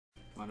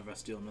Mind if I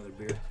steal another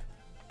beer?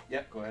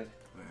 Yeah, go ahead.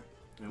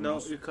 Right. No,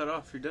 you're cut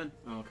off. You're done.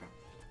 Oh, okay.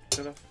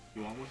 Cut off.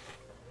 You want one?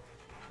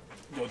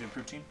 Go with your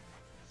poutine.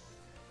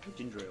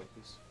 Ginger ale,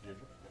 please.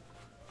 Ginger.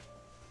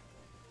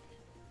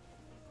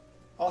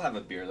 I'll have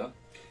a beer though.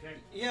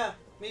 Yeah,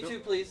 me too,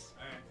 please.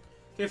 Alright.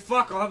 Okay,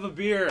 fuck, I'll have a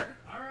beer.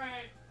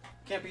 Alright.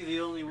 Can't be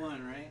the only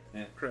one, right?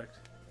 Yeah. Correct.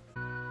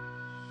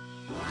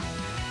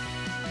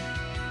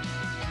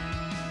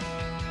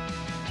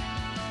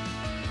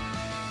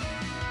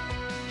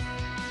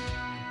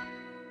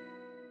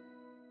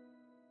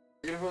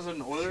 If it was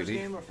an Oilers Shitty.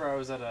 game or if I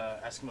was at a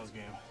Eskimos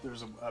game. There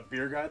was a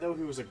beer guy though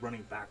who was like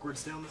running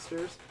backwards down the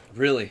stairs.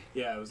 Really?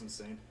 Yeah, it was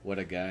insane. What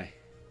a guy.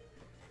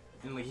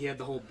 And like he had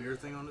the whole beer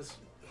thing on his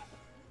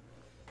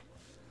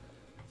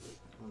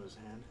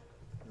hand.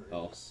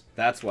 Oh,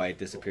 that's why it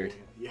disappeared.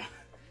 Yeah.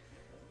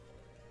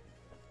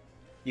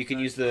 You can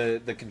use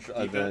the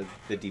control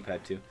the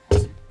D-pad too.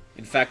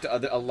 In fact,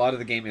 a lot of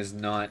the game is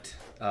not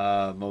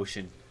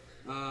motion.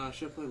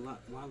 Should I play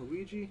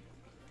Waluigi?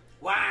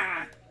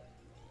 Wah!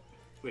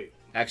 Wait.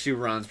 Actually,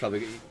 Ron's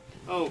probably.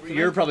 Oh,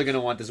 You're probably gonna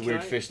want this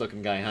weird I-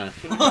 fish-looking guy, huh?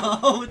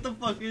 Oh, what the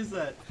fuck is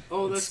that?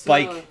 Oh, that's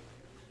Spike.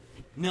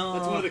 No.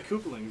 That's one of the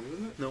Koopalings,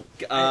 isn't it?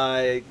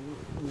 No.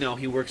 No,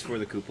 he works for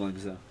the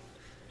Koopalings though.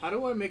 How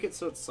do I make it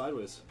so it's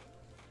sideways?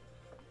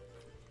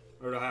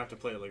 Or do I have to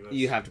play it like this?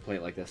 You have to play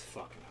it like this.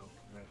 Fucking hell.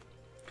 Right.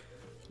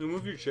 You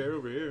move your chair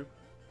over here.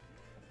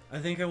 I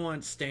think I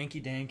want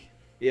Stanky Dank.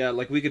 Yeah,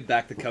 like we could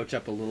back the couch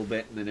up a little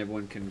bit, and then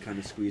everyone can kind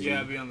of squeeze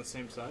Yeah, in. be on the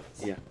same side.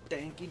 Yeah.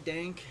 Danky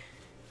Dank.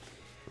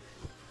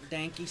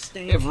 Danky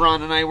Stank. If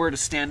Ron and I were to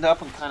stand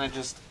up and kind of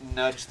just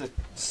nudge the.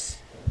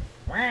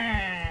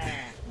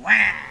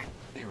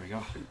 There we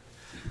go.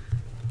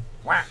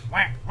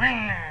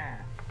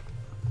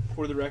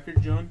 For the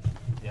record, John.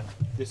 Yep.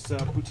 This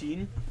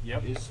poutine.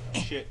 Yep. Is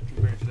shit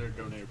compared to their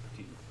donated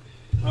poutine.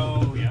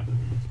 Oh yeah.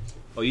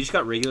 Oh, you just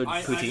got regular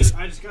I poutine?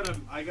 just got it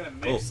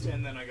mixed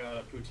and then I got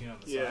a poutine on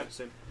the side.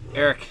 Same.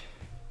 Eric,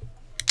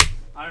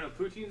 I don't know.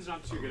 Poutine's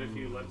not too good if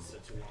you let it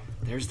sit too long.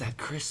 there's that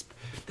crisp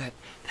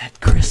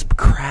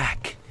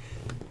crack.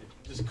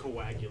 It just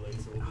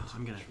coagulates a little bit.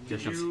 I'm gonna.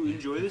 Did you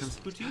enjoy this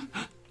poutine?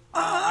 I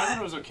thought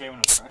it was okay when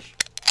it was fresh.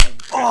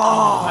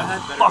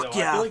 Oh, fuck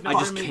yeah. I feel like I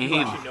just nobody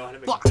came. actually know how to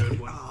make a good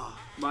one.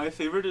 My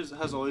favorite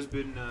has always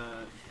been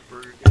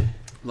Burger King.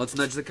 Let's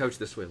nudge the couch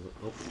this way.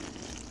 Oh,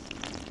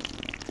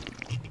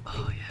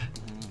 oh yeah.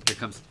 Here it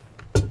comes.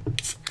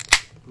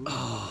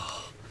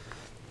 Oh,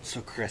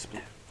 so crisp.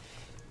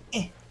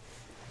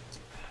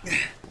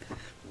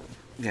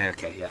 Yeah,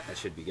 okay, yeah, that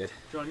should be good.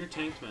 John, you're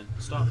tanked, man.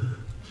 Stop.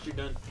 You're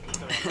done.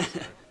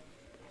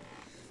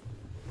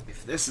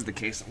 If this is the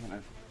case, I'm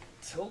gonna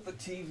tilt the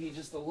TV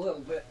just a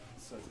little bit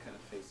so it's kind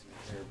of facing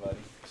everybody.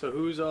 So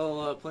who's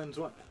all playing as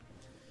what?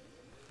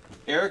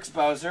 Eric's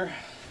Bowser.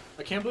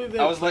 I can't believe they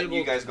I have was letting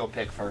you playable- guy go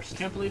pick first. I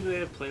can't believe they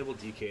have playable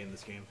DK in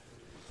this game.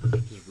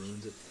 It just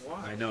ruins it.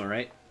 I know,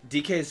 right?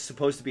 DK is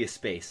supposed to be a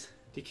space.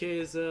 DK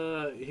is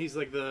he's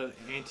like the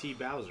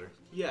anti-Bowser.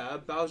 Yeah,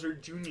 Bowser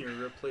Jr.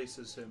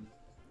 replaces him.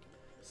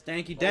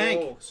 Stanky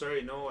Dank. Oh,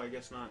 sorry, no, I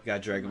guess not. You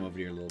gotta drag him over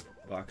to your little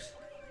box.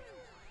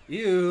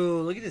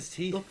 Ew, look at his The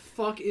teeth.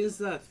 fuck is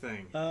that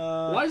thing?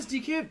 Why? Why does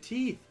DK have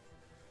teeth?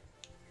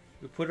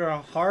 We put her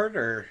on hard,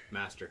 or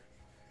Master.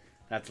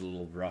 that's a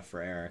little rough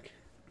for Eric.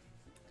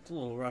 It's a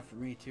little rough for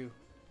me too.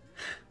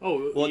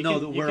 Oh, Well, you no,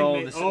 can- you we're can all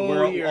make- this, oh,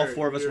 we're all your-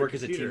 4 of us your work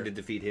as a computer. team to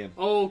defeat him.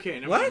 Oh, okay.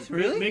 Never What? mind.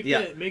 Really? Make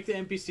Yeah. make the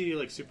NPC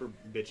like super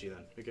bitchy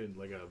then. Make it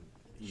like a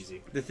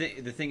easy. The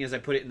thing is, I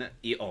put it in the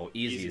easy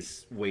Easy.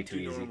 is way too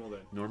Too easy. normal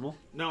then. Normal?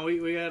 No,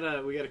 we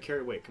gotta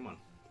carry weight. Come on.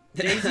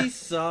 Daisy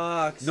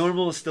sucks.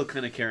 Normal is still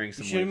kind of carrying You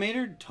some should have weight. made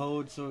her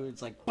Toad so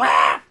it's like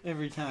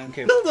every time.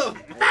 Okay.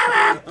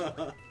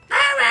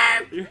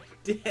 You're a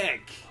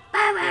dick.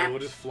 Yeah, we'll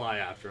just fly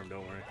after him.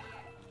 Don't worry.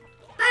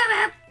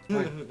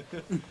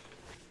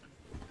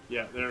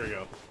 Yeah, there we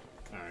go.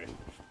 All right.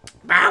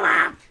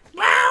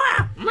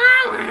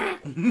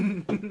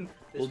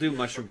 We'll do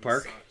Mushroom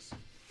Park.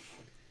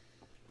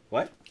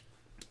 What?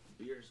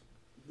 Beers.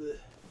 You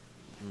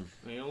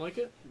don't like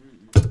it?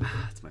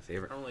 That's my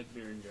favorite. I don't like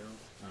beer in general.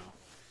 Oh.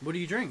 What do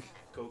you drink?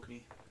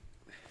 Kokanee.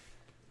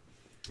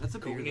 That's a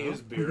beer. Kokanee though.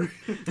 is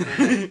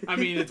beer. I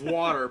mean, it's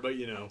water, but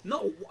you know.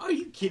 No, are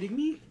you kidding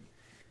me?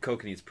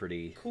 Kokanee's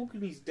pretty.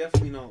 Kokanee's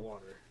definitely not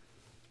water.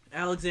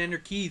 Alexander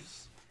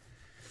Keith's.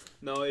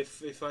 No,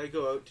 if I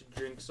go out to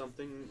drink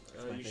something,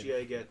 my usually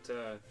I get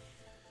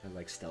I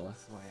like Stella.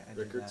 That's why I did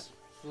Rickards,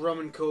 rum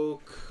and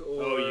coke,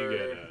 or Oh, you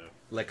get.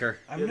 Liquor.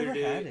 that. I've The other never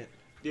day- had it.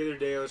 the other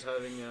day I was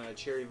having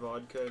cherry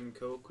vodka and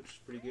coke, which is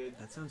pretty good.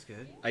 That sounds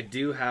good. I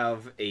do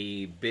have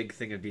a big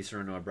thing of Di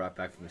Serrano I brought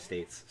back from the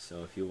States,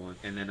 so if you want,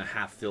 and then a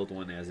half-filled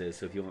one as is,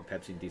 so if you want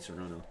Pepsi and Di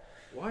Serrano.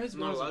 Why is I'm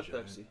not Miles allowed a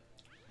giant? Pepsi.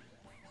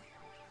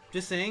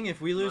 Just saying,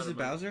 if we lose Not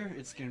to a Bowser,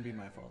 it's gonna be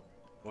my fault.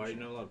 Why are you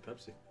not allowed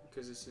Pepsi?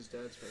 Because it's his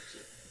dad's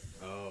Pepsi.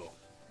 Oh.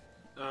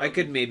 I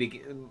could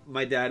maybe,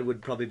 my dad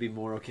would probably be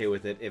more okay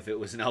with it if it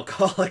was an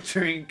alcoholic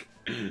drink.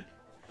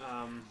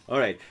 All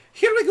right,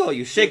 here we go.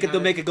 You shake it to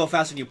make it go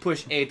fast, and you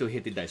push A to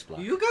hit the dice block.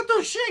 You got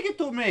to shake it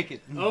to make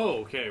it. Oh,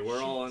 okay.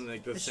 We're all on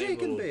like the same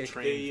shake and little bake.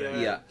 train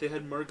thing. Yeah. They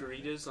had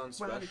margaritas on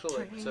special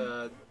at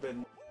the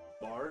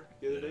bar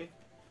the other day.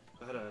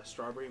 I had a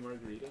strawberry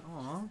margarita.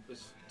 Aw. It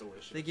was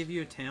delicious. They give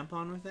you a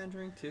tampon with that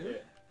drink too? Yeah.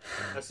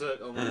 That's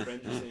what all my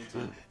friends were saying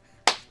too.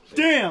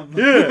 Damn!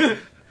 Yeah.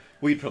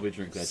 We'd probably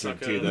drink that Suck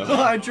drink too, it. though.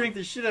 Oh, I drink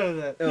the shit out of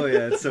that. Oh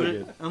yeah, it's so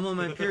good. I'm on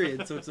my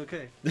period, so it's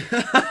okay.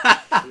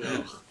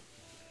 Ugh.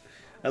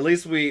 At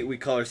least we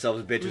call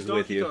ourselves bitches Who's with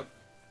Donkey you. Kong?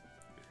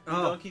 Who's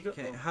Oh, Donkey Kong?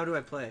 okay. How do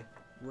I play?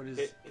 What is?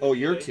 Hit Oh,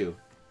 you're play. two.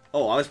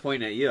 Oh, I was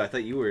pointing at you. I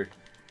thought you were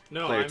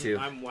No, Player two.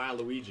 I'm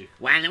Waluigi.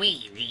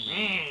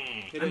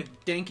 Hit I'm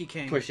it. Danky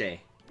King. push A.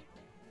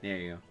 There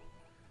you go.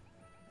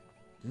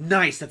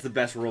 Nice. That's the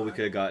best roll we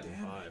could have gotten.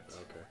 5.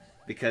 Okay.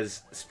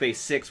 Because space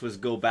 6 was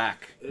go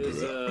back.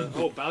 Is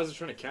oh, Bowser's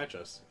trying to catch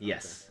us.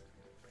 Yes.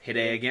 Hit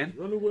A again.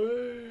 Run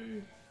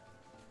away.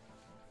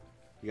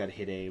 You gotta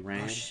hit A, Oh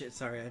Rand. shit!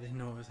 Sorry, I didn't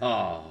know it was happening.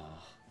 Oh.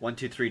 1,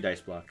 2, 3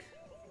 dice block.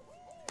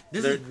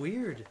 This there- is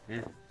weird.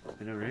 Yeah.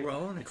 I know, right? We're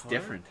all in a It's car?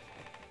 different.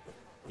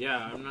 Yeah,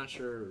 I'm not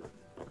sure.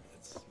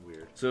 It's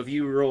weird. So if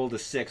you rolled a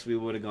 6, we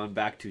would have gone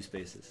back 2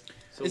 spaces.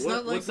 So It's what,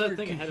 not like what's that we're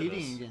thing ahead of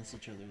competing us? against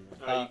each other.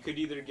 Though. You could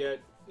either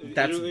get.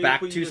 That's it'll back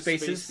put you 2 in the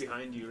space spaces.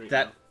 behind you right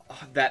That now.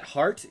 that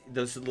heart,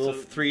 those little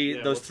So, three,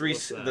 yeah, those what's- three,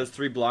 what's that? those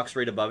 3 blocks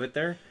right above it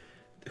there.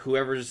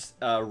 Whoever's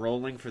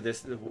rolling for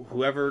this,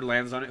 whoever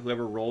lands on it,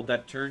 whoever rolled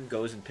that turn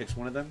goes and picks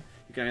one of them.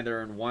 You can either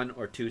earn 1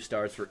 or 2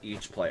 stars for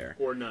each player.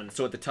 Or none.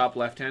 So at the top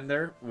left hand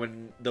there,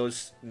 when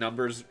those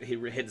numbers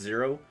hit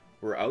 0,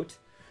 we're out.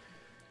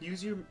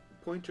 Use your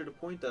pointer to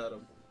point at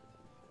them.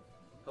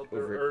 Help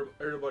Over-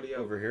 everybody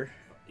out. Over here,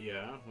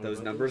 Yeah. what those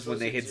about numbers when those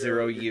they hit hit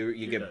zero, 0, you're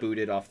you get done.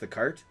 booted off the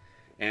cart.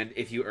 And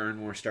if you earn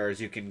more stars,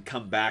 you can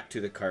come back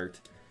to the cart,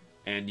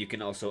 and you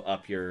can also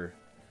up your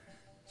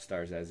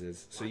stars as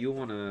is. So you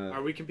want Are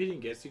to we competing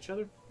against each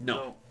other?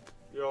 no.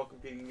 You're all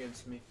competing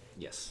against me.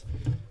 Yes,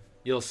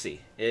 you'll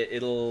see.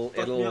 It'll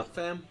Fuck me up,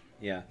 fam.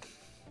 yeah.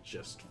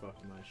 Just fuck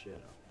my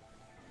shit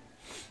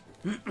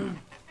up.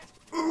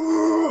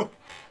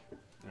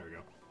 There we go.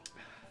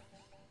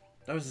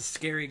 That was a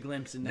scary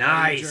glimpse into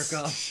Nice.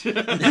 jerk off.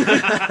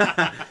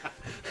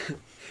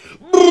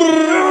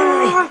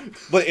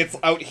 But it's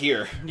out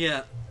here.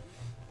 Yeah.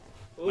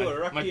 Oh,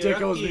 Rocky, My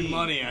dick owes me Rocky.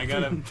 money. I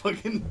gotta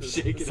fucking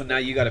shake it. So now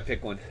you got to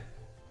pick one.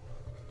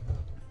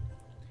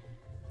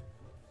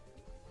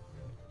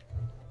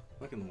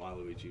 Fucking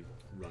Waluigi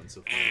runs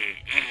so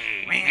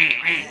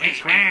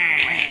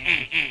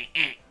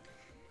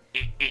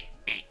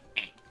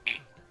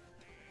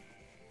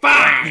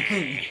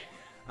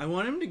I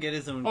want him to get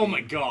his own. Oh game.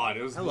 my god,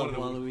 it was I one love of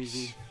the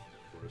Waluigi.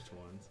 worst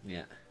ones.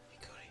 Yeah.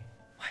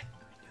 What? I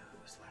knew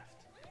who was left.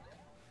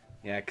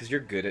 Yeah, because you're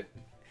good at...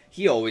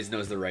 He always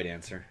knows the right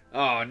answer.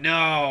 Oh,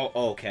 no!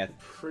 Oh, Kath.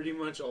 Pretty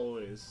much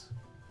always.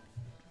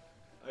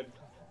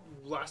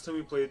 Last time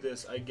we played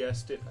this, I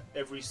guessed it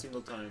every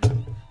single time.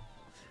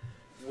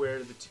 Where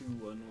the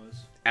 2-1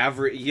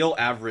 was. You'll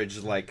average,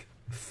 like,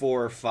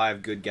 4 or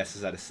 5 good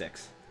guesses out of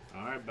 6.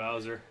 Alright,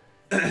 Bowser.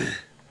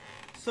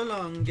 So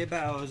long, get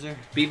Bowser.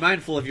 Be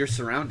mindful of your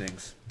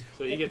surroundings.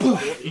 So he gets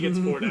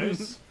four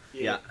dice?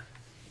 Yeah.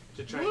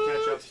 To try and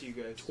catch up to you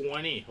guys.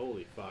 20.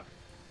 Holy fuck.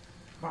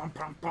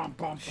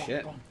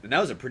 Shit. And that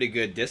was a pretty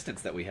good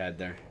distance that we had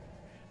there.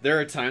 There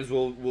are times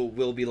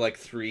we'll be, like,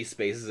 3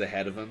 spaces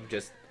ahead of him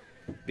just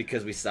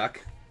because we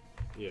suck.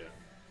 Yeah.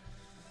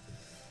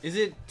 Is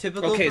it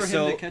typical Okay, for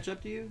so- him to catch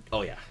up to you?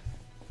 Oh, yeah.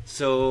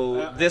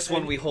 So, this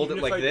one, and we hold it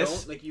even if like I this,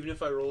 don't, like, even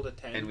if I rolled a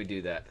 10. and we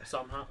do that.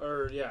 Somehow,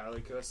 or yeah,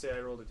 like let's say I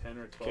rolled a 10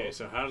 or a 12. Okay,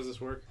 so how does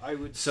this work? I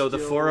would So the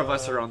still, 4 of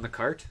us are on the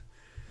cart.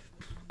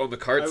 On the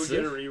carts. I would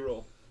get a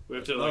reroll. We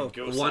have to like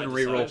go one side to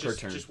reroll side? per Just-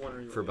 turn just one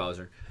reroll, for yeah.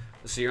 Bowser.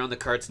 So you're on the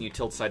carts and you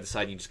tilt side to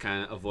side and you just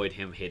kind of avoid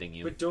him hitting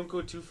you. But don't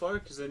go too far,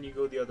 because then you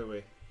go the other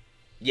way.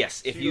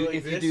 Yes, if So you you go like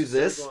if you this, do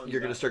start this, going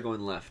you're gonna back. start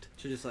going left.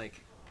 So just like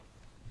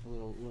a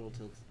little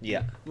tilt,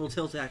 Yeah, little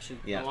tilt action.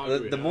 How yeah. long do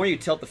we The have? more you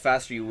tilt, the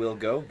faster you will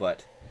go,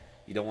 but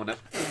you don't want to.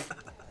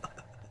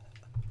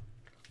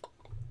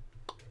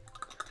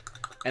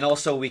 And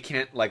also, we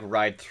can't like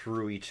ride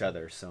through each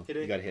other, so Hit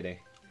A. you gotta hit A.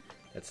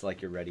 That's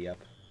like you're ready up.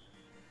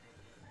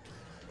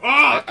 Oh,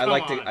 I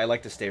like to on. I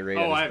like to stay right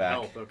Oh, I at his have back.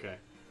 health. Okay.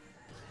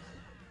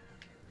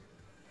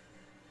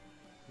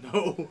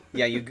 No.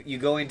 Yeah, you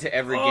go into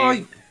every Oh,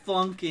 game. you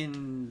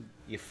funkin',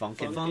 You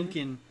funkin'.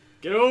 funkin'.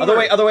 Get over. Other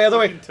way, other way, other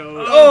way. Fucking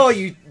toes. Oh,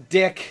 you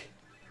dick!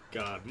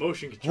 God,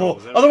 motion Oh, control.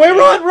 Is that other way,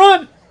 run,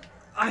 run!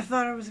 I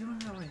thought I was going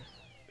that way.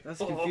 That's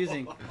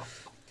confusing.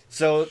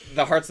 So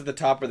the hearts at the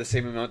top are the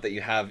same amount that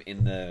you have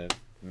in the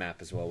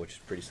map as well, which is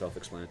pretty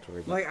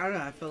self-explanatory. but- Like I don't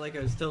know. I felt like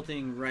I was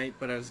tilting right,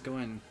 but I was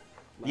going.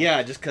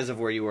 Yeah, just because of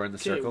where you were in the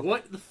Okay, circle.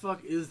 what the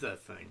fuck is that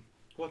thing?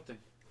 What thing?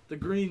 The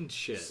green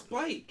shit.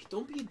 Spike!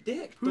 Don't be a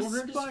dick. Who's Don't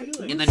hurt Spike? his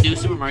feelings. In the new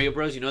Super Mario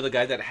Bros., you know the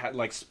guy that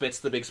like spits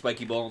the big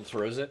spiky ball and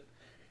throws it?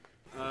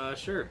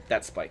 Sure.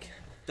 That's Spike.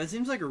 That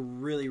seems like a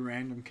really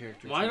random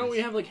character. Why don't we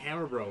choice. have like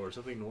Hammer Bro or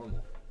something normal?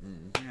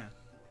 Yeah.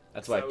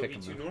 That's why I That would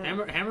picked be him. too though.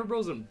 normal. Hammer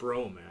Bro's and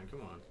Bro, man.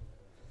 Come on.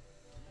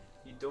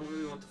 You don't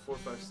really want the 4,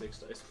 5, 6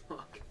 dice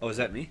block. Oh, is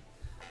that me?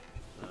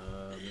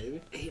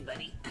 Maybe. Hey,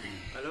 buddy.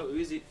 I know,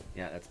 Uzi.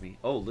 Yeah, that's me.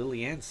 Oh,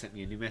 Lillian sent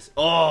me a new message.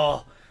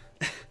 Oh!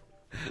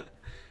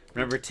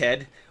 Remember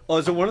Ted? Oh,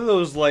 is it one of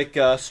those, like,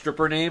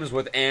 stripper names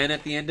with Ann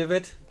at the end of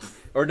it?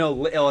 Or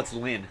no, oh, it's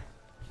Lynn.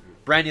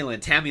 Brandy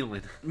Lynn, Tammy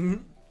Lynn.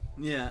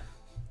 Mm-hmm. Yeah.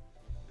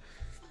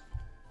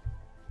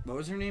 What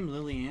was her name?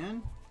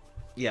 Lillian?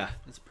 Yeah.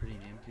 That's a pretty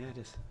name. Yeah, it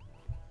is.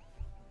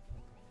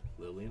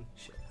 Lillian?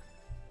 Shit.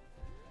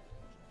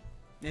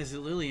 Is it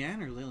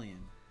Lillian or Lillian?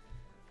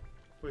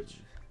 Which?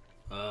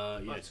 Yeah,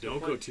 That's a good don't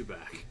go point. 2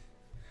 back.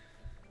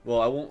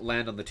 Well, I won't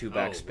land on the 2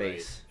 back Oh,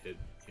 space. Right.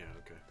 Yeah,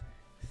 okay.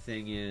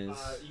 Thing is...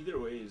 Either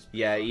way is...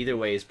 yeah, either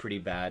way is pretty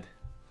bad.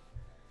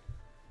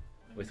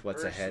 With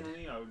what's ahead.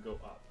 Personally, I would go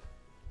up.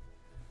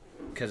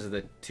 Because of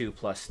the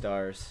 2+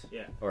 stars.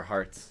 Yeah. Or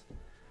hearts.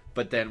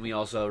 But then we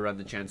also run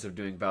the chance of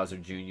doing Bowser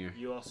Jr.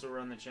 You also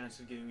run the chance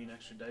of giving me an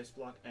extra dice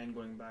block and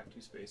going back 2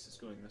 spaces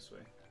going this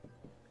way.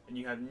 And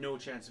you have no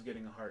chance of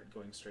getting a heart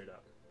going straight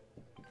up.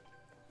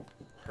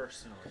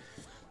 Personally.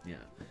 Yeah.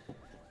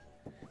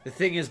 The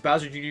thing is,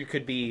 Bowser Jr.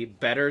 could be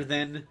better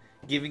than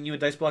giving you a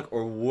dice block,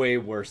 or way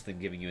worse than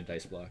giving you a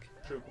dice block.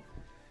 True.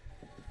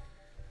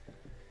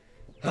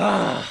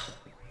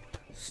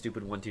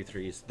 Stupid 1, 2,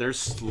 3s. They're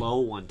slow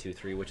 1, 2,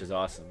 3, which is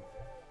awesome.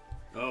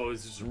 Oh,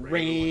 is this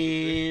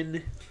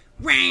Rain.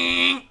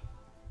 Rain.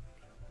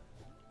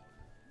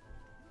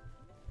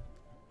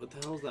 What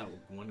the hell is that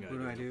one guy What do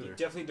doing I do? up there?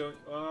 Definitely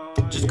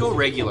don't... Just go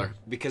regular,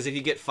 because if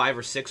you get 5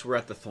 or 6, we're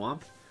at the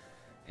thwomp.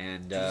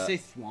 And Did you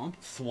say thwomp?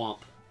 thwomp.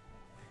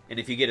 And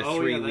if you get a Oh,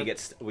 3, yeah,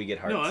 we get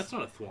hearts. No, that's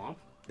not a thwomp.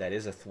 That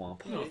is a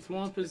thwomp. No,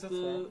 thwomp is Is that the...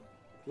 thwomp?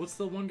 What's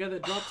the one guy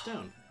that drops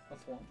down? A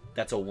thwomp.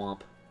 That's a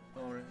womp.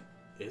 Oh, right.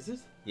 Is it?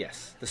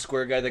 Yes. The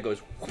square guy that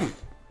goes...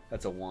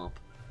 that's a womp.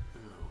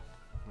 Oh,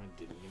 I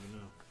didn't even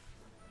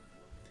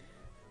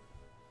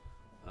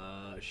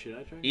know. Should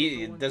I try? and go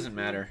for It 1, 2, doesn't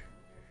 3? matter.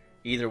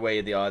 Either way,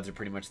 the odds are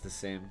pretty much the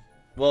same.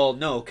 Well,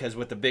 no, because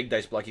with the big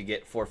dice block, you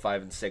get 4,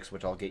 5, and 6,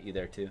 which I'll get you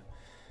there too.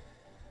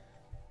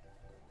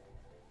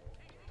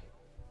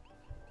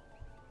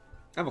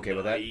 I'm okay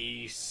with that.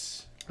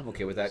 Nice. I'm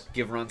okay with that.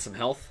 Give Ron some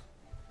health.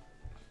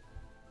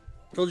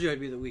 Told you I'd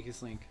be the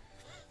weakest link.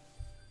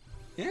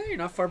 Yeah, you're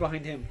not far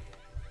behind him.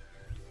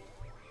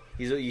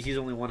 He's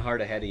only 1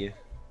 heart ahead of you.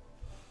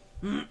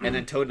 And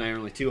then Toad and I are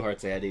only 2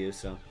 hearts ahead of you,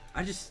 so...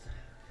 I just...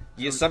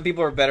 some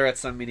people are better at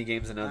some mini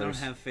games than I don't others.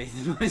 have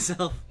faith in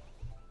myself.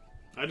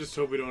 I just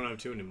hope we don't have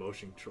too many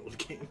motion controlled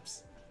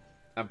games.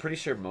 I'm pretty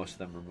sure most of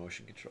them are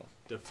motion control.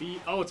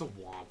 Defeat. Oh, it's a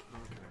womp.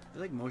 Okay. I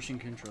like motion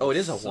control. Oh, it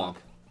is a womp.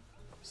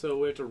 So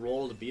we have to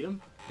roll to beat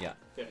him. Yeah.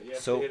 Yeah, you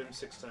have So- to hit him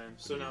 6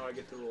 times. So now I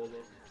get to roll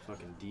though.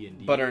 Fucking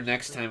D&D. But our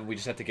next time, we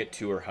just have to get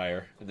 2 or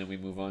higher, and then we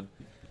move on.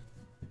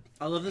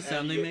 I love the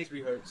sound And they you get make.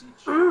 3 hearts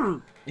each.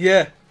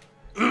 Yeah.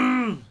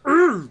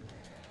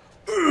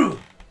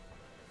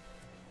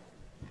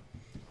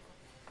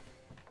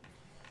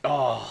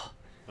 Oh.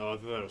 Oh, I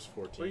thought that was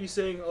 14. What are you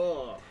saying?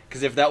 Oh.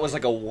 Because if that was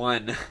like a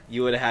 1,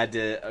 you would have had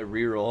to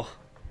reroll.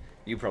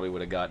 You probably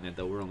would have gotten it,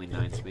 though. We're only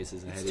 9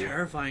 spaces ahead It's of you.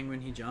 terrifying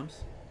when he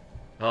jumps.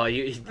 Oh,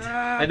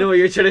 I know what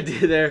you're trying to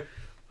do there.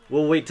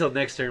 We'll wait till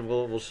next turn.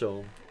 We'll show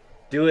him.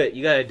 Do it.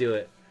 You gotta do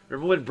it.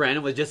 Remember when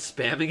Brandon was just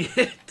spamming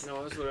it?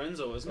 No, it was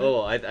Lorenzo, wasn't it?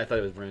 Oh, I thought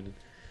it was Brandon.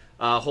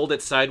 Hold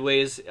it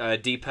sideways,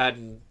 D-pad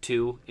and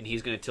 2, and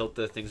he's gonna tilt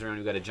the things around.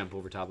 You gotta jump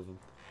over top of him.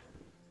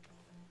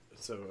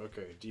 So,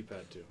 okay,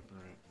 D-pad 2.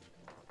 Alright.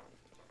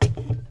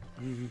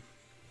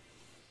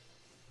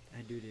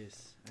 I do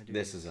this. I do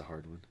This is a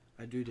hard one.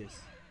 I do this.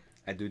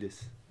 I do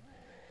this.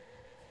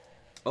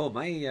 Oh,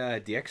 my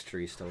DX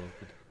tree is still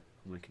open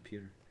on my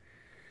computer.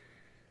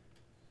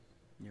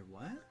 Your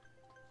what?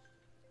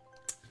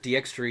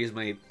 DX tree is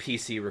my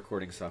PC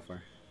recording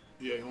software.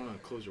 Yeah, you want to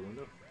close your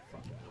window?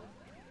 Fuck that.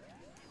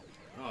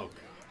 Oh,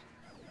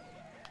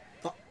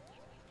 God.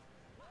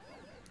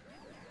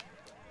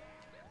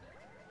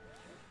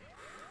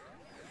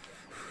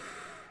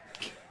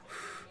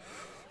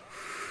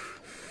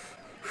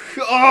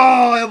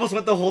 Oh, I almost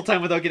went the whole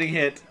time without getting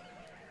hit.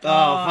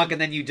 Oh, fuck,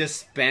 and then you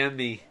just spam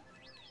me.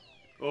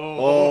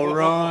 Oh,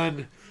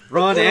 Ron.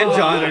 Ron and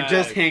John are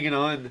just hanging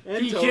on.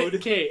 And Toad.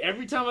 Okay,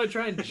 every time I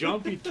try and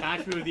jump, he'd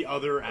catch me with the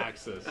other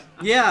axis.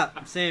 Yeah,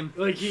 same.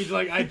 Like,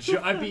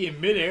 I'd be in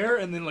midair,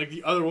 and then, like,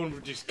 the other one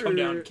would just come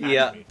down and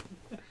catch me.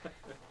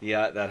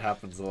 Yeah, that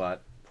happens a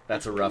lot.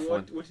 That's a rough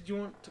one. What did you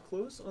want to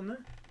close on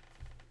there?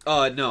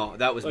 Oh, no,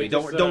 that was me. Like,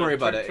 Don't just, worry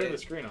about turn the it.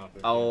 screen off.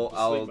 I'll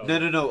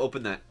no,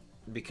 open that.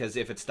 Because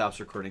if it stops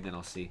recording, then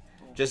I'll see.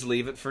 Just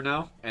leave it for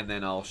now, and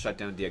then I'll shut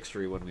down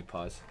DX3 when we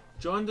pause.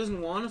 John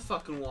doesn't want to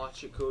fucking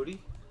watch it,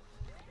 Cody.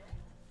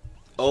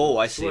 Oh,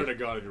 I I swear see. to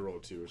God, you roll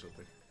 2 or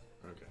something.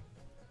 Okay.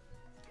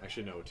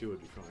 Actually, no, 2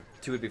 would be fine.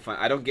 2 would be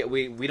fine.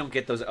 We don't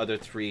get those other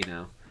 3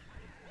 now.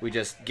 We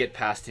just get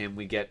past him.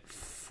 We get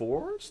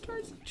 4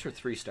 stars each or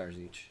 3 stars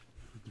each.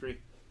 3.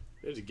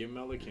 They just give him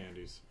out like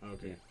candies.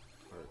 Okay. Yeah.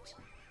 Hearts.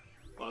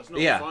 Well, it's no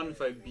Yeah. fun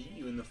if I beat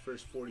you in the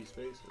first 40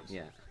 spaces.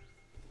 Yeah.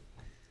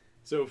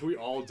 So if we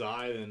all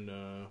die,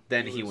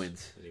 then he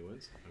wins. Then he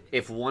wins. Okay.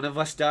 If one of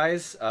us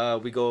dies,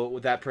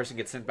 that person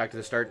gets sent back to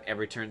the start. And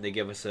every turn they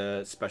give us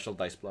a special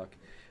dice block.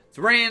 It's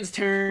Rand's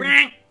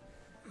turn.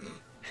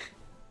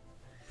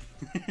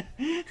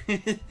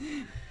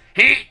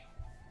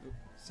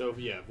 So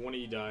yeah, if one of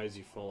you dies,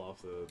 you fall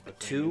off the thing.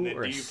 2 and then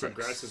or do you 6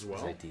 progress as well?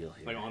 is ideal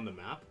here. Like on the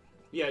map?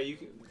 Yeah, you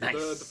can.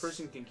 Nice. The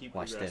person can keep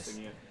Watch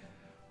progressing.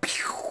 this.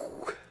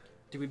 Yeah.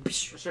 Do we?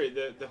 Sorry,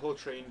 the whole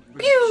train can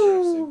keep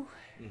Pew!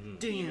 progressing.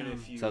 Damn. Even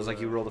if you Sounds like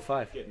you rolled a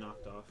 5. get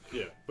knocked off.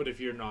 Yeah, but if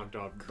you're knocked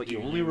off, But do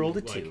you only rolled a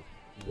like, 2.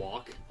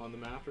 Walk on the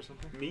map or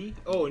something? Me?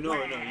 Oh no.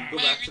 You go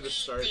back to the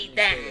start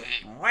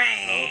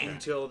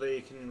until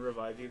they can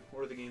revive you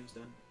or the game's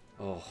done.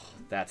 Oh,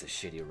 that's a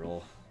shitty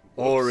roll.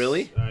 Oh,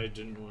 really? I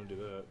didn't want to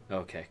do that.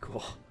 Okay,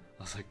 cool.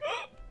 I was like,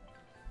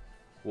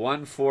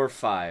 1, 4,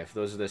 5.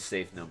 Those are the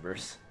safe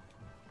numbers.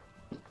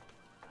 You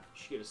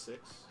should get a 6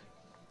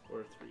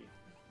 or a 3.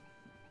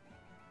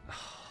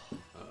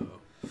 Uh-oh.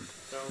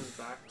 That one's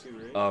back too,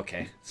 right?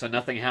 Okay, so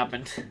nothing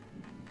happened.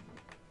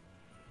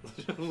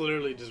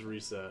 Literally just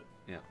reset.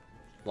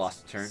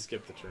 Lost a turn.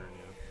 Skip the turn,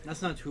 yeah.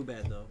 That's not too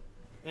bad though.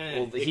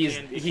 Well, It he's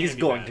can be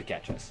going bad. to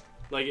catch us.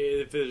 Like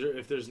if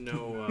there's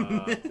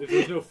no if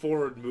there's no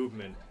forward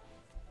movement.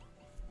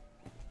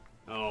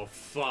 Oh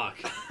fuck!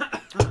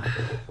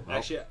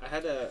 Actually, I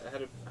had a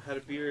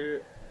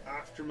beer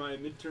after my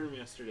midterm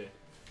yesterday,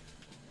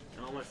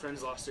 and all my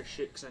friends lost their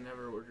shit because I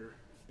never order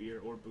beer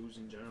or booze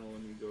in general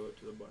when we go out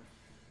to the bar.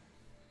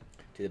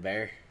 To the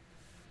bar.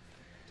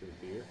 To the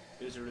beer.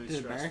 It was a really To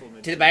the bar? stressful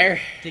midterm. To the bar.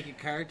 Take your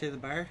car to the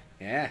bar.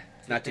 Yeah,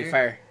 it's not too There.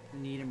 far.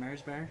 Need a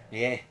Mars bar.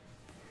 Yeah.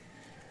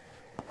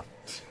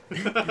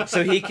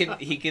 So he can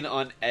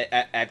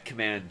at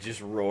command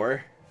just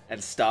roar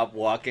and stop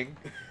walking.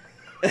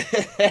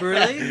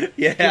 Really?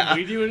 Yeah. Can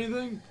we do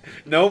anything?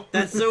 Nope.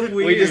 That's so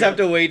weird. We just have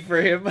to wait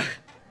for him.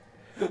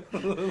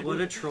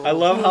 What a troll. I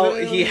love how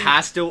he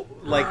has to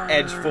like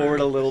edge forward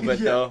a little bit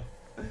though.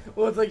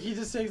 Well, it's like he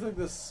just takes like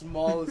the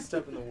smallest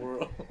step in the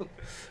world.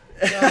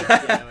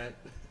 God damn it!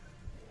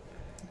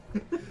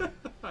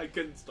 I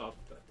couldn't stop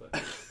that.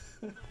 But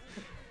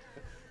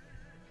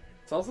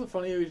It's also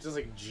funny how he just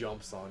like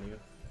jumps on you.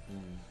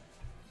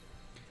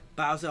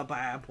 Bowser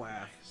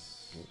Barbware.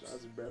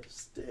 That's breath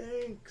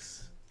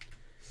stinks.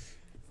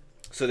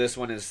 So this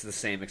one is the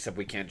same except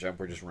we can't jump.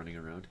 We're just running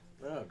around.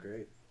 Oh,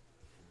 great.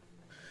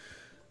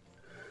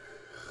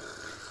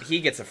 He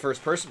gets a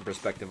first-person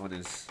perspective on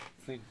his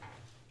thing.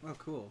 Oh,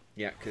 cool.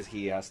 Yeah, because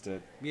he has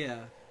to. Yeah,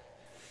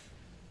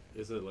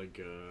 Is it like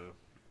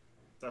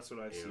that's what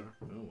I see. AR?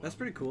 Oh, wow. that's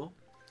pretty cool.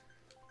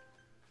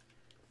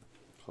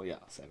 Oh yeah,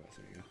 side by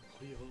side.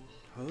 There you go.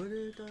 How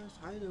did us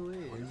hide away?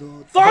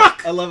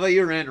 Fuck! I love how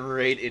you ran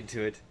right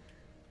into it.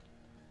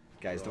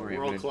 Guys, don't worry.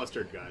 We're I'm all gonna-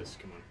 clustered, guys.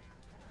 Come on.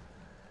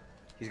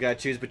 He's got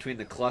to choose between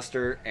the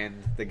cluster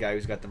and the guy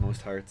who's got the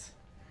most hearts.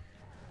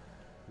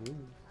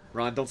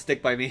 Ron, don't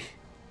stick by me.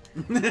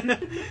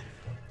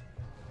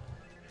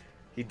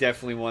 He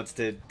definitely wants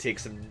to take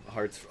some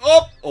hearts.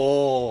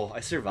 Oh, I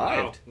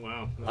survived.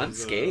 Wow. That was,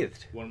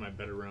 Unscathed. one of my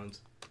better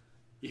rounds.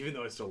 Even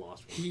though I still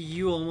lost one.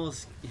 You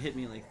almost hit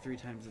me like 3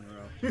 times in a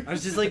row. I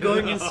was just like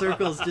going in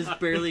circles, just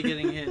barely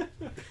getting hit.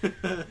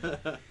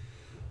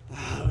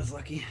 I was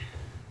lucky.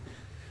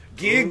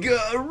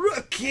 Giga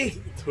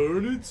Rookie!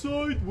 Turn it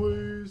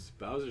sideways.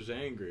 Bowser's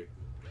angry.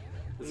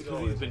 Is it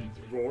because he's been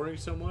roaring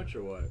so much,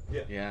 or what?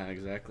 Yeah,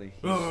 exactly.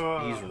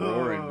 He's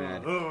roaring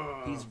mad.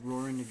 He's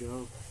roaring to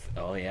go.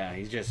 Oh yeah,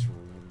 he's just.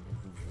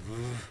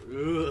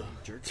 Ugh.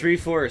 3,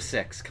 4, or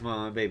 6. Come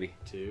on, baby.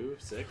 2,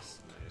 6.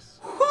 Nice.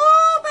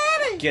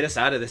 Get us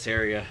out of this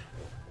area.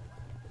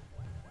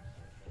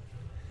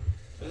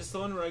 Is this the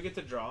one where I get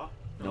to draw?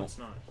 No, Nope. it's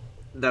not.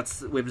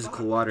 That's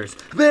whimsical waters.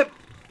 Bip!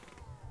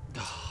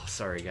 Oh,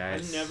 sorry,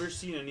 guys. I've never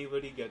seen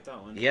anybody get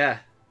that one. Yeah.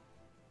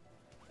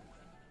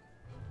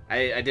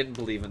 I didn't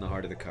believe in the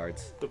heart of the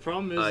cards. The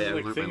problem is, Oh, yeah, I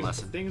like learned my things,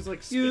 lesson. things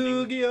like spinning,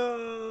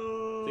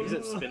 Yu-Gi-Oh! things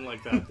that spin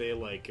like that, they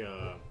like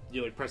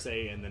you like press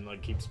A and then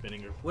like keep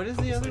spinning or What does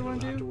the other cycle one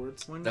do?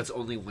 afterwards. That's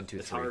only 1, 2,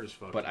 It's 3. hard as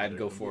fuck But to I'd do.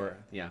 go for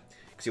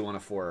because you want a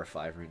 4 or a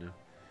 5 right now.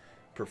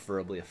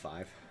 Preferably a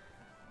 5.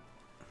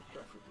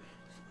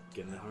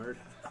 Getting it hard.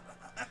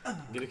 I'm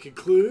gonna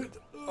conclude.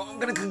 Oh, I'm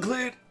gonna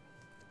conclude.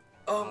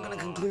 Oh, I'm gonna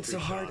conclude 3 so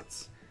hard.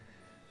 shots.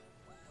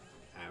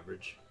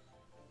 Average.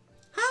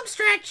 Home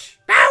stretch.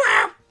 Bow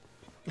wow.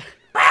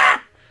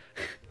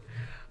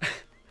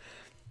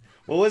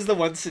 What was the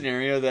one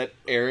scenario that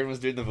Aaron was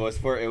doing the voice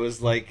for? It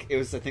was I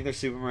think there's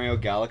Super Mario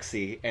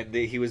Galaxy, and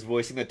he was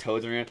voicing the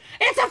Toads around.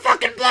 It's a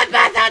fucking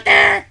bloodbath out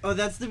there. Oh,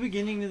 that's the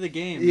beginning of the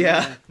game.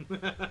 Yeah.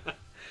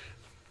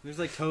 There's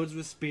like toads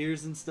with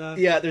spears and stuff.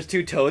 Yeah, there's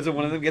 2 Toads, and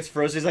one of them gets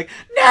frozen. He's like,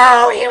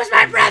 "No, he was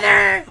my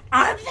brother.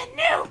 I'm the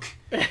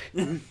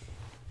nuke.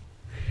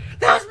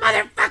 Those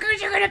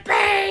motherfuckers are gonna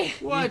pay."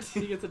 What?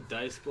 He gets a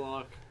dice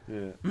block.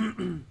 Yeah.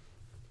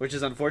 Which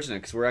is unfortunate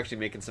because we're actually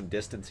making some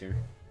distance here.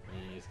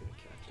 He's gonna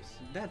catch us.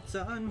 That's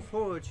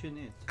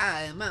unfortunate.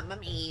 I'm Mamma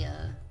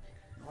Mia.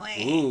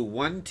 Ooh,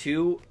 1,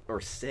 2,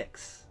 or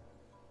 6.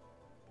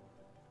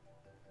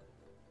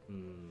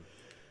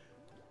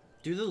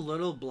 Do the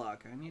little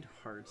block. I need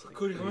hearts. Like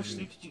Cody, how much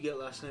sleep did you get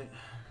last night?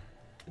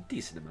 A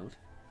decent amount.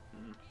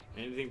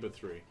 Anything but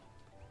 3.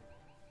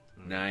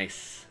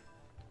 Nice.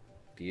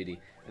 Beauty.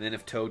 And then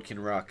if Toad can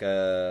rock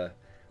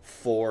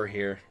 4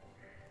 here,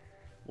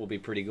 we'll be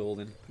pretty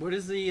golden. What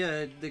does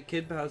the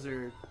Kid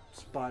Bowser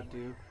spot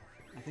do?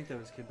 I think that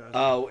was Kid Bowser.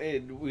 Oh,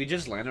 we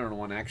just landed on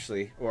one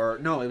actually, or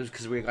no, it was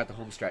because we got the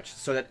home stretch.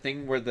 So that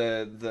thing where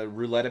the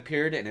roulette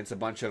appeared, and it's a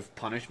bunch of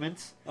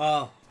punishments,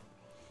 Oh.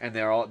 and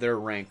they're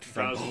ranked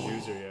from. Bowser's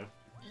user, yeah.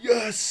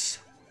 Yes.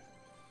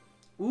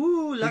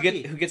 Ooh,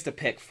 lucky. Who gets to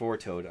pick for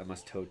Toad?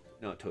 Unless Toad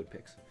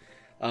picks.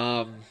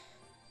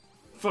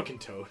 Fucking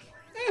Toad.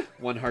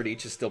 1 heart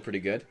each is still pretty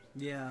good.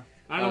 Yeah.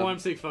 I don't know why I'm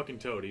saying fucking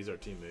Toad. He's our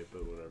teammate,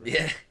 but whatever.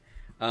 Yeah.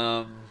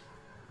 Are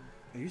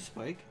you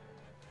Spike?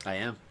 I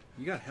am.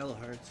 You got hella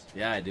hearts.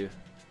 Yeah, I do.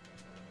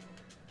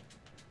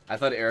 I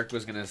thought Eric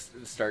was gonna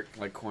start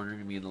like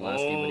cornering me in the last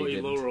game, but he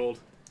didn't. Low rolled.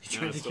 He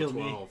tried to kill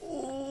me.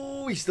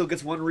 Oh, he still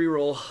gets 1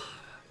 reroll.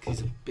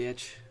 He's a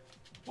bitch.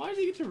 Why does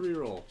he get to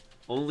reroll?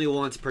 Only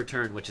once per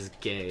turn, which is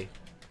gay.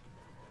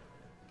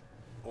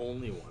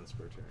 Only once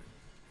per turn.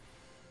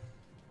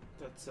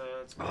 That's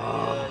my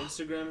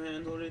Instagram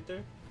handle right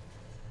there.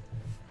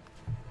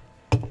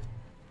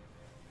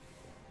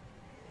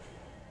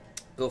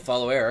 Go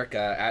follow Eric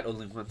at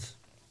only once.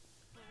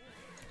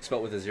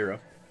 Spelled with a 0.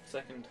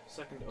 Second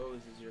O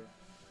is a 0.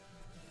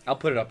 I'll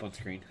put it up on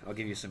screen. I'll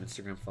give you some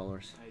Instagram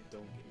followers. I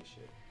don't give a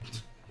shit.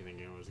 You think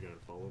anyone's gonna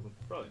follow them?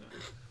 Probably not.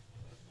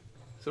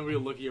 Somebody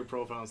will look at your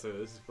profile and say,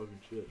 "This is fucking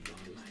shit."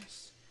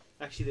 Nice.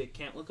 Actually, they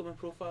can't look at my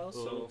profile,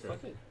 so okay.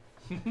 fuck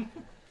it.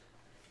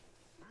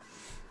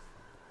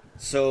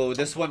 So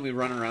this one we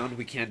run around,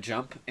 we can't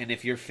jump, and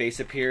if your face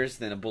appears,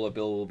 then a bullet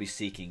bill will be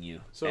seeking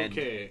you. So and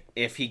okay.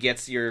 if he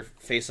gets your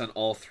face on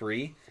all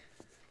 3,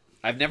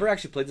 I've never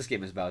actually played this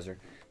game as Bowser.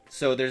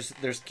 So there's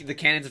the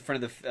cannons in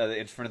front of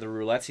the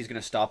roulettes. He's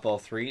gonna stop all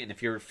 3, and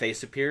if your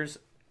face appears,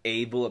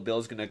 a bullet bill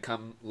is gonna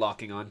come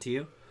locking onto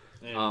you.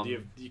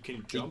 And you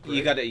can jump.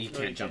 You right?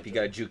 can't jump. You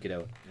gotta juke it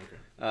out.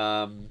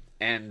 Okay.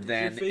 And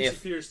then if your face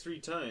appears 3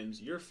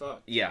 times, you're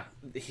fucked. yeah,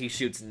 he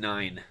shoots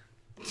 9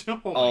 Oh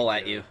my all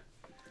at God. you.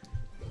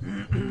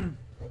 Alright,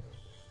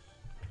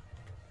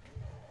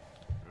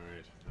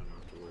 I don't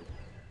have to worry.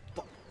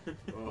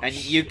 Oh, And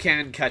you shit.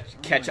 can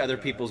catch my other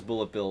God. people's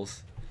bullet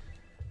bills.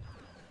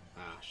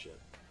 Ah, shit.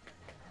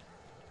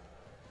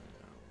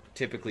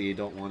 Typically, you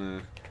don't want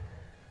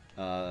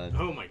to.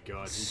 Oh my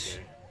God.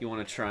 Okay. You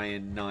want to try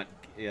and not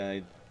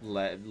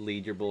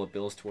lead your bullet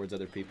bills towards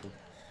other people.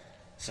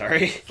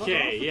 Sorry. Fuck Okay,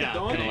 off with the yeah,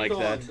 Donkey kinda like Kong,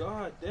 that.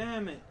 God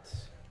damn it.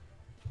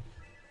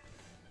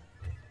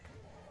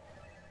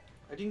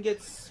 I didn't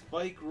get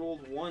Spike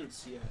rolled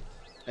once yet.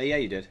 Yeah,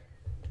 you did.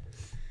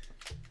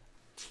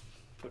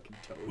 Fucking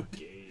Toad.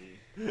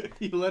 Okay.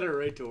 You led her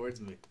right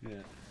towards me.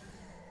 Yeah.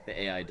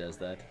 The AI does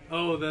that.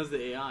 Oh, that's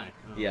the AI.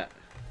 Oh. Yeah.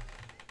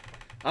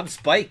 I'm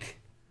Spike.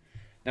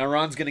 Now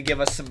Ron's gonna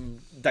give us some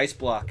dice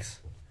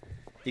blocks.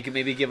 You can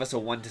maybe give us a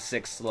 1 to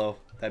 6 slow.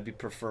 That'd be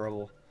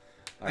preferable.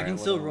 I can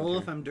still roll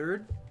if I'm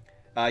dirt.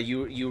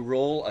 You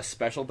roll a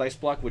special dice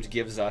block, which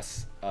gives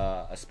us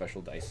a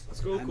special dice.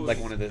 Let's go, Cody. Like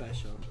one of the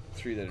Special.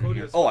 3 that are Cody,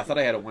 here. let's Oh, I fucking- thought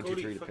I had a 1, 2,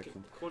 Cody, 3 to fucking- pick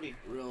from. Cody.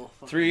 Real.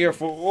 3 or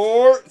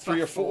 4.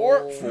 3 or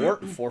 4. Fuck 4.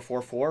 4,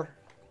 4, 4.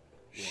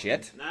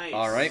 Shit. Nice.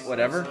 All right,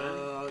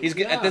 whatever. He's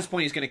yeah. at this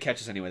point he's gonna catch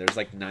us anyway. There's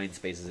like 9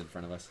 spaces in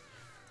front of us.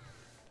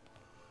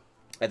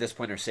 At this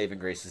point, our saving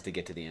grace is to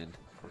get to the end.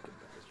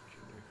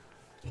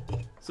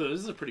 So this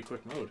is a pretty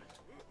quick mode.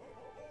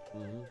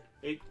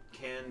 It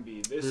can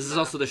be. This is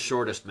also the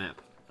shortest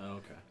map. Oh,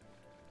 okay.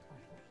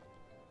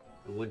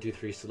 1, 2,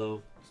 3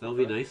 slow. That'll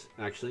be nice,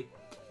 actually.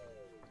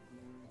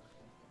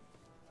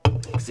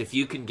 Because if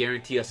you can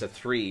guarantee us a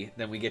 3,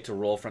 then we get to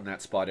roll from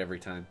that spot every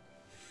time.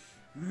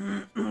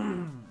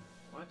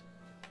 What?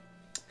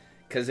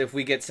 Because if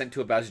we get sent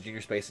to a Bowser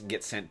Jr. space and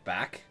get sent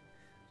back,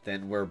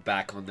 then we're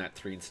back on that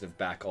 3 instead of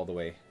back all the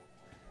way.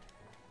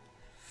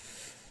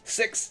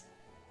 6!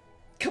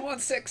 Come on,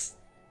 6!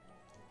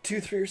 2,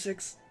 3, or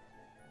 6.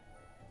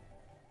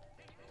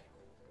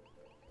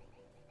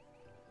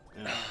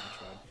 Yeah, I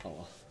tried. Oh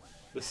well.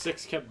 The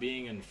 6 kept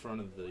being in front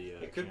of the.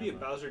 It could be a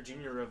camera. Bowser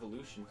Jr.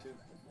 Revolution, too.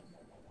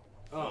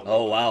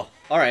 Oh wow.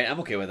 Alright, I'm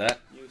okay with that.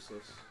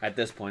 Useless. At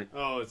this point.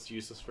 Oh, it's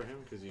useless for him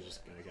because you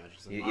just gonna catch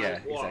us. Yeah,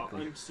 Well,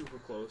 exactly. I'm super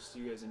close.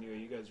 You guys anyway.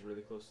 You guys are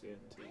really close to the end,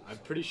 too. I'm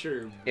pretty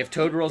sure. If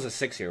Toad rolls a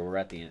 6 here, we're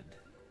at the end.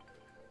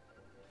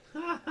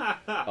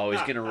 Oh,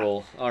 he's gonna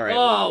roll. Alright.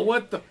 Oh,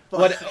 what the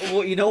fuck?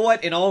 Well, you know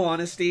what? In all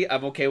honesty,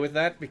 I'm okay with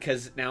that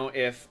because now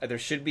if there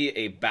should be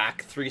a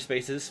back 3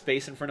 space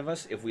in front of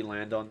us if we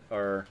land on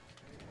or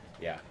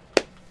yeah.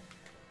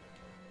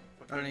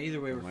 I don't know, either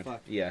way we're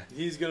fucked. Yeah.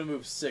 He's gonna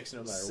move 6 no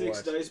matter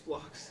 6 what. dice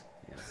blocks.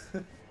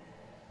 Yeah.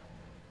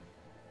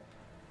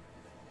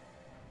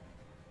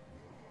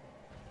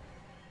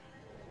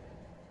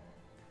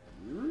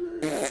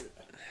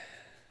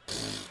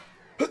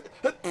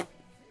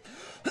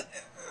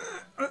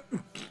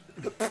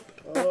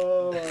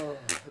 Oh,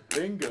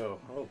 bingo!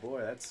 Oh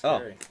boy, that's Oh,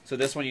 scary. so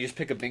this one you just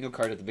pick a bingo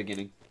card at the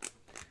beginning.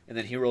 and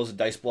then he rolls a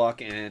dice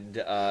block, and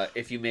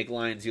if you make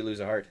lines, you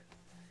lose a heart.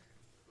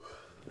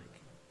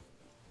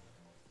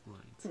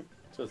 Lines.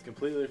 So it's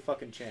completely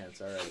fucking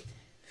chance. All right.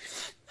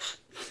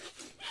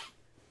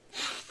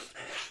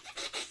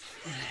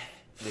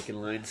 Making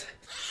lines.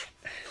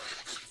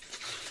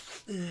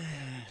 You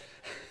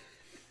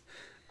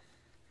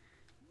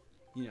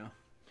know.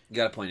 You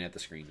gotta point at the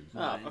screen.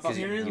 Lines. 'Cause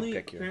you Apparently,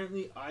 pick your...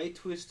 apparently, I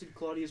twisted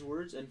Claudia's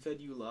words and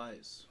fed you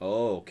lies,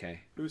 Oh,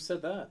 okay. Who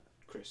said that?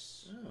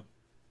 Chris. Oh.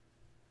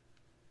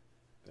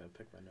 Gotta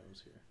pick my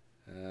nose here.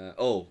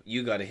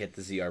 You gotta hit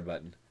the ZR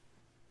button.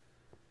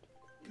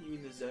 You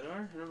mean the ZR? I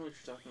don't know what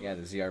you're talking Yeah,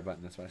 about. the ZR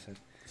button, that's what I said.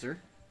 Sir?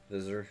 The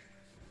ZR.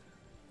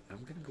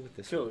 I'm gonna go with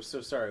this one.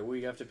 So sorry.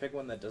 We have to pick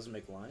one that doesn't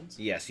make lines.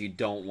 Yes, you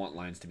don't want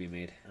lines to be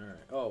made. All right.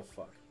 Oh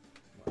fuck.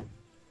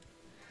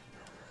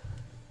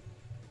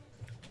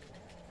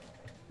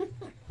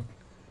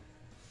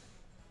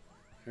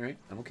 Alright,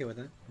 I'm okay with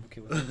that. I'm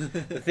okay with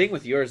that. The thing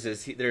with yours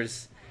is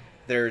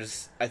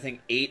there's I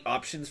think 8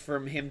 options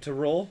from him to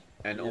roll,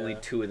 and only Yeah.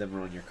 2 of them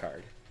are on your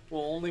card.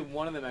 Well, only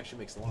one of them actually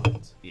makes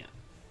lines.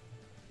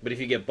 But if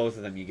you get both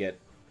of them, you get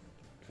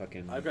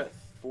fucking... I've got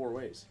 4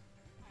 ways.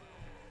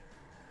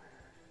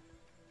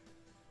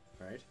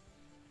 Right?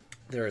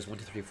 There is 1,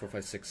 2, 3, 4,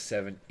 5, 6,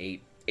 7,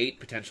 8. 8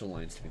 potential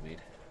lines to be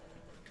made.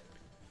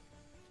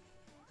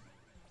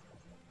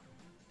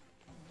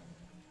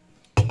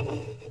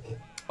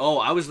 Oh,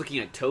 I was looking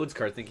at Toad's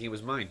card thinking it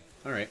was mine.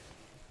 Alright.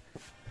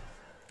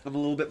 I'm a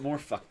little bit more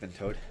fucked than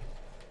Toad.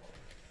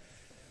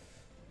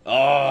 Oh!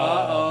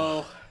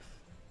 Uh-oh.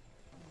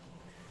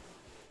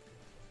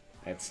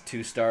 That's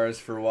 2 stars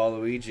for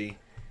Waluigi.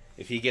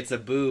 If he gets a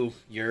boo,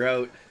 you're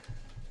out.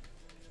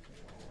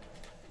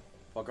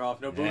 Fuck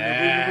off. No boo, Nah.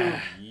 no boo, no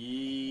boo.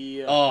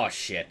 Yeah. Oh,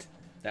 shit.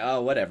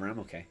 Oh, whatever. I'm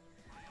okay.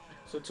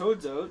 So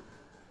Toad's out.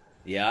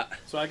 Yeah.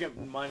 So I get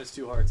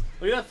 -2 hearts.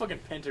 Look at that fucking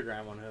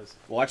pentagram on his.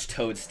 Watch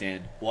Toad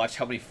stand. Watch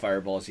how many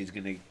fireballs he's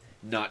going to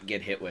not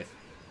get hit with.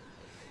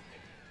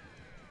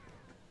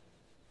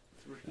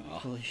 Oh,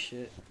 Holy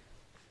shit.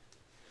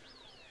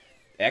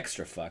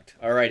 extra fucked.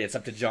 Alright, it's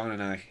up to John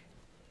and I.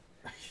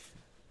 I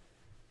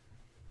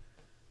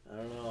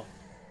don't know.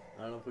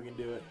 I don't know if we can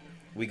do it.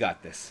 We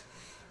got this.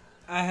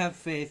 I have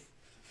faith.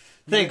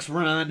 Thanks, You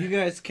Ron.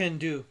 guys can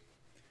do.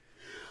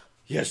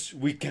 Yes,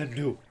 we can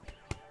do.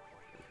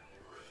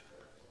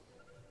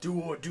 Do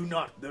or do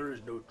not. There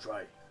is no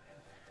try.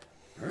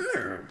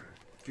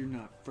 If you're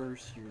not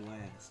first, you're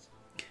last.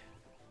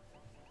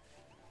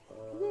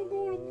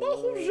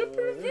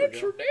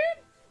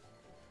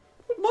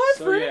 My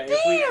So yeah,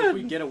 if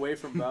we get away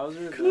from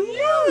Bowser,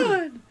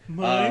 then,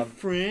 My Um,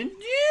 friend,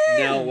 yeah!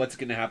 Now what's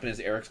going to happen is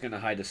Eric's going to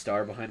hide a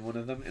star behind one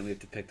of them, and we have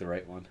to pick the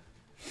right one.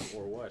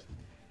 or what?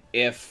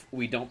 If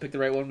we don't pick the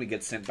right one, we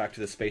get sent back to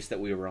the space that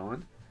we were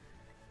on.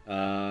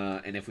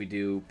 And if we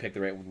do pick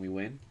the right one, we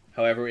win.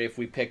 However, if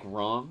we pick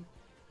wrong,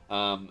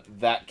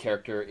 that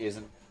character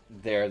isn't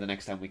there the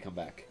next time we come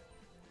back.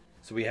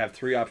 So we have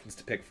 3 options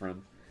to pick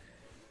from.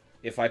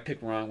 If I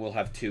pick wrong, we'll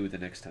have 2 the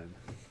next time.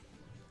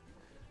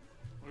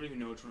 I don't even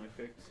know which one I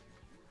picked.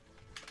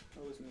 I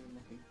wasn't even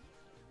looking.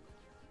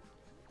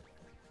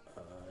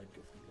 I'd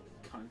go for the other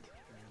one.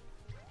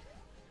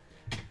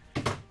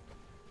 Cunt.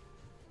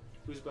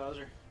 Who's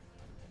Bowser?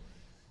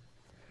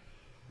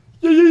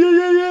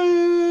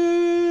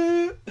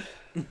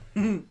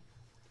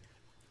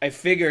 I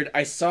figured,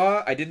 I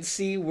didn't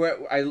see where,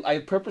 I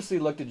purposely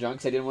looked at John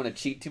because I didn't want to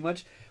cheat too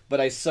much,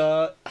 but I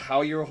saw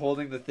how you were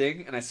holding the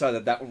thing, and I saw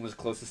that that one was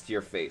closest to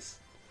your face.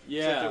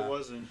 Yeah. Except it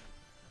wasn't.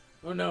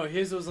 Oh no,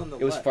 his was on the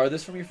It was left.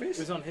 farthest from your It face?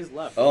 was on his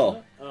left. Oh.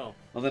 wasn't it? Oh.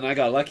 Well, then I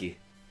got lucky.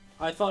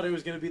 I thought it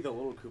was gonna be the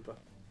little Koopa,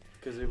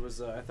 because it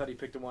was. I thought he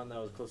picked the one that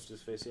was close to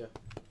his face. Yeah.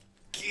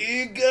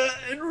 Giga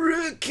and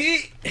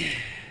Rookie!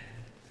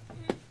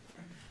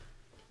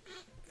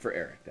 For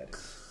Eric, that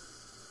is.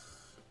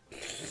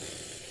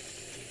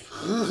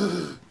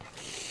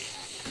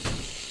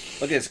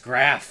 Look at this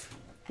graph.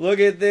 Look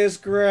at this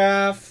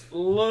graph.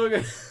 Look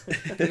at.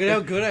 Look at how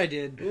good I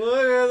did.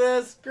 Look at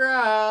this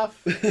graph.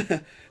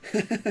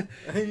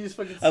 He just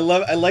fucking. I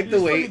like he the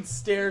just way fucking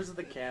stares at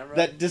the camera.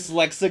 that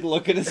dyslexic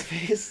look in his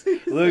face.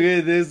 Look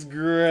at this He looks like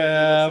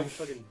graph.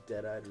 fucking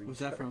dead-eyed. What's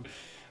that from?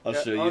 I'll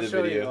show you I'll the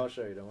show video. I'll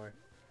show you. Don't worry.